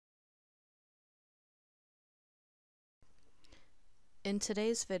In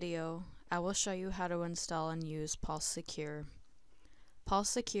today's video, I will show you how to install and use Pulse Secure.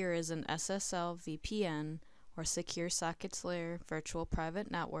 Pulse Secure is an SSL VPN or Secure Sockets Layer virtual private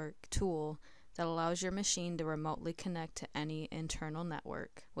network tool that allows your machine to remotely connect to any internal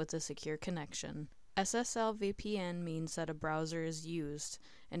network with a secure connection. SSL VPN means that a browser is used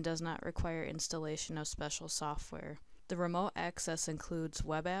and does not require installation of special software. The remote access includes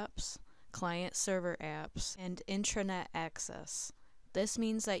web apps, client-server apps, and intranet access. This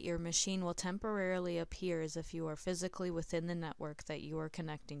means that your machine will temporarily appear as if you are physically within the network that you are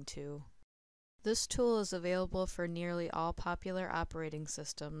connecting to. This tool is available for nearly all popular operating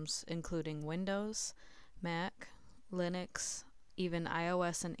systems, including Windows, Mac, Linux, even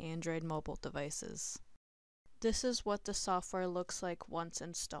iOS and Android mobile devices. This is what the software looks like once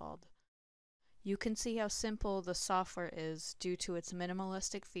installed. You can see how simple the software is due to its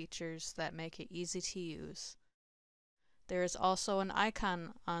minimalistic features that make it easy to use. There is also an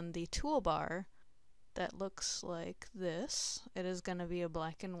icon on the toolbar that looks like this. It is going to be a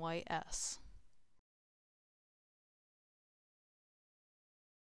black and white S.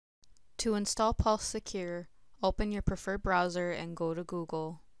 To install Pulse Secure, open your preferred browser and go to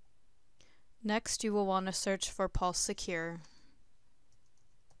Google. Next, you will want to search for Pulse Secure.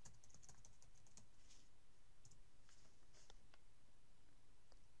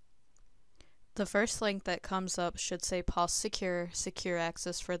 The first link that comes up should say Pulse Secure, Secure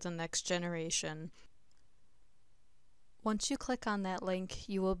Access for the Next Generation. Once you click on that link,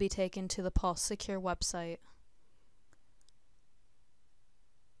 you will be taken to the Pulse Secure website.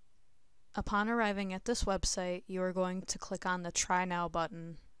 Upon arriving at this website, you are going to click on the Try Now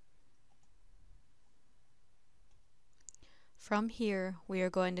button. From here, we are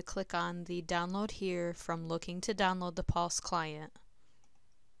going to click on the Download Here from Looking to Download the Pulse client.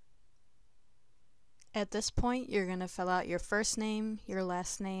 At this point, you're going to fill out your first name, your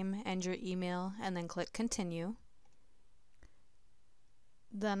last name, and your email, and then click Continue.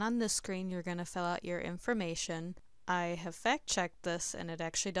 Then on this screen, you're going to fill out your information. I have fact-checked this, and it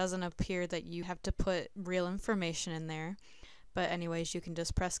actually doesn't appear that you have to put real information in there. But anyways, you can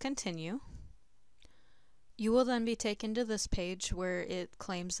just press Continue. You will then be taken to this page where it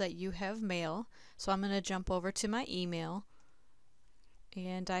claims that you have mail. So I'm going to jump over to my email.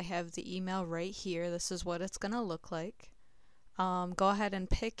 And I have the email right here. This is what it's going to look like. Go ahead and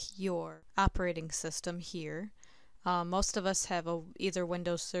pick your operating system here. Most of us have either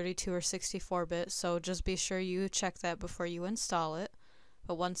Windows 32 or 64-bit, so just be sure you check that before you install it.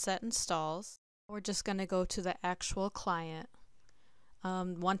 But once that installs, we're just going to go to the actual client.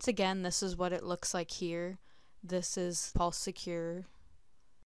 Once again, this is what it looks like here. This is Pulse Secure.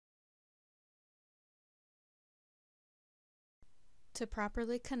 To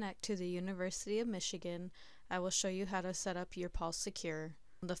properly connect to the University of Michigan, I will show you how to set up your Pulse Secure.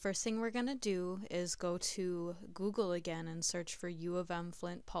 The first thing we're going to do is go to Google again and search for U of M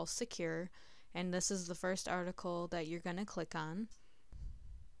Flint Pulse Secure, and this is the first article that you're going to click on.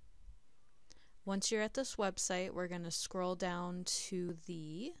 Once you're at this website, we're going to scroll down to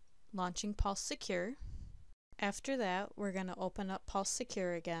the Launching Pulse Secure. After that, we're going to open up Pulse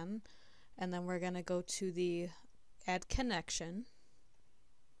Secure again, and then we're going to go to the Add Connection.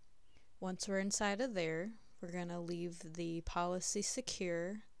 Once we're inside of there, we're going to leave the Policy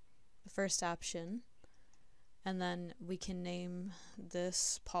Secure, the first option, and then we can name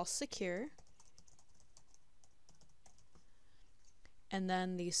this Pulse Secure. And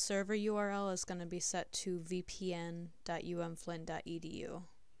then the server URL is going to be set to vpn.umflint.edu.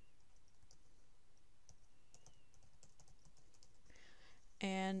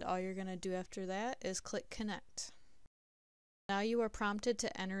 And all you're going to do after that is click Connect. Now you are prompted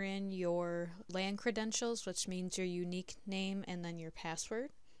to enter in your LAN credentials, which means your unique name and then your password.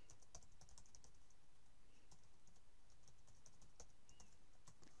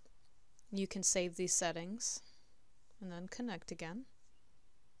 You can save these settings and then connect again.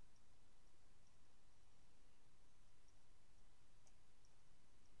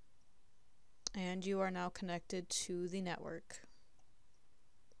 And you are now connected to the network.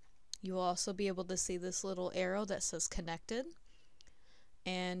 You will also be able to see this little arrow that says Connected.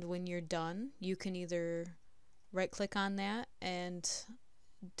 And when you're done, you can either right-click on that and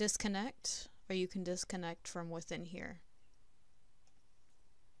disconnect, or you can disconnect from within here.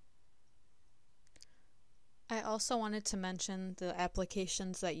 I also wanted to mention the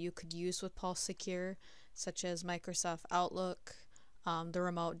applications that you could use with Pulse Secure, such as Microsoft Outlook, the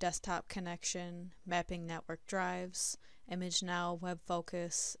remote desktop connection, mapping network drives, ImageNow,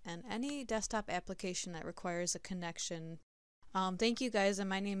 WebFocus, and any desktop application that requires a connection. Thank you guys, and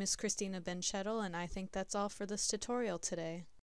my name is Cristina Bindschatel, and I think that's all for this tutorial today.